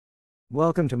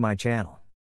Welcome to my channel.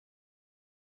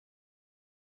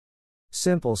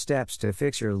 Simple steps to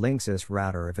fix your Linksys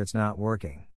router if it's not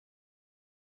working.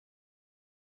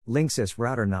 Linksys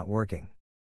router not working.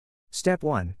 Step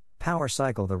 1. Power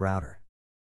cycle the router.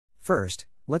 First,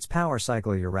 let's power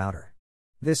cycle your router.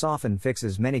 This often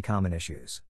fixes many common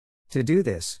issues. To do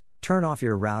this, turn off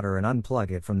your router and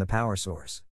unplug it from the power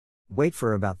source. Wait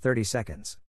for about 30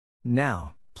 seconds.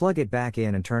 Now, plug it back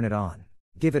in and turn it on.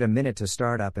 Give it a minute to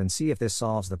start up and see if this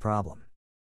solves the problem.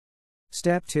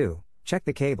 Step 2. Check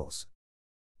the cables.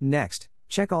 Next,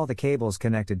 check all the cables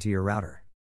connected to your router.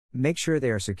 Make sure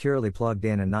they are securely plugged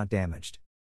in and not damaged.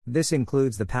 This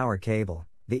includes the power cable,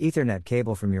 the Ethernet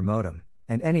cable from your modem,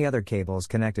 and any other cables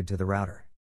connected to the router.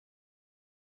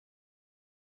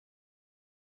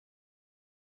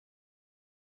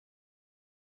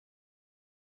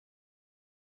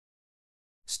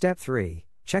 Step 3.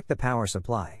 Check the power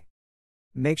supply.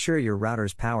 Make sure your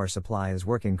router's power supply is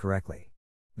working correctly.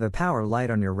 The power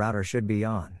light on your router should be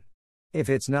on. If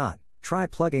it's not, try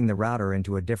plugging the router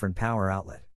into a different power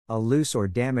outlet. A loose or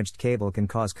damaged cable can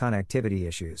cause connectivity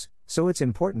issues, so it's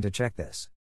important to check this.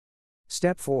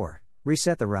 Step 4.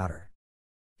 Reset the router.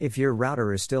 If your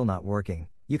router is still not working,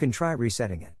 you can try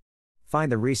resetting it. Find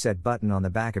the reset button on the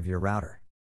back of your router.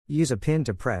 Use a pin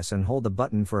to press and hold the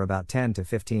button for about 10 to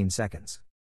 15 seconds.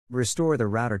 Restore the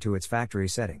router to its factory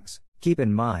settings. Keep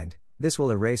in mind, this will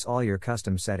erase all your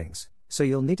custom settings, so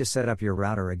you'll need to set up your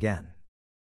router again.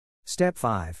 Step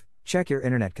 5. Check your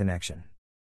internet connection.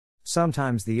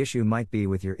 Sometimes the issue might be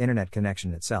with your internet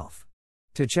connection itself.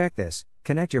 To check this,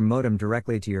 connect your modem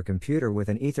directly to your computer with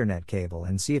an Ethernet cable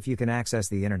and see if you can access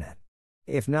the internet.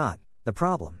 If not, the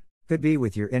problem could be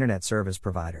with your internet service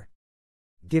provider.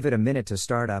 Give it a minute to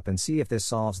start up and see if this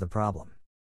solves the problem.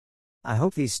 I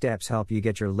hope these steps help you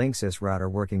get your Linksys router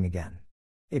working again.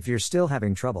 If you're still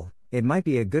having trouble, it might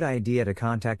be a good idea to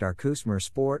contact our customer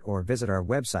support or visit our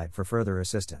website for further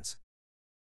assistance.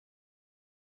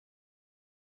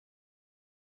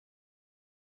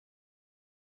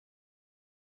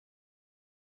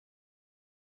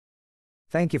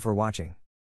 Thank you for watching.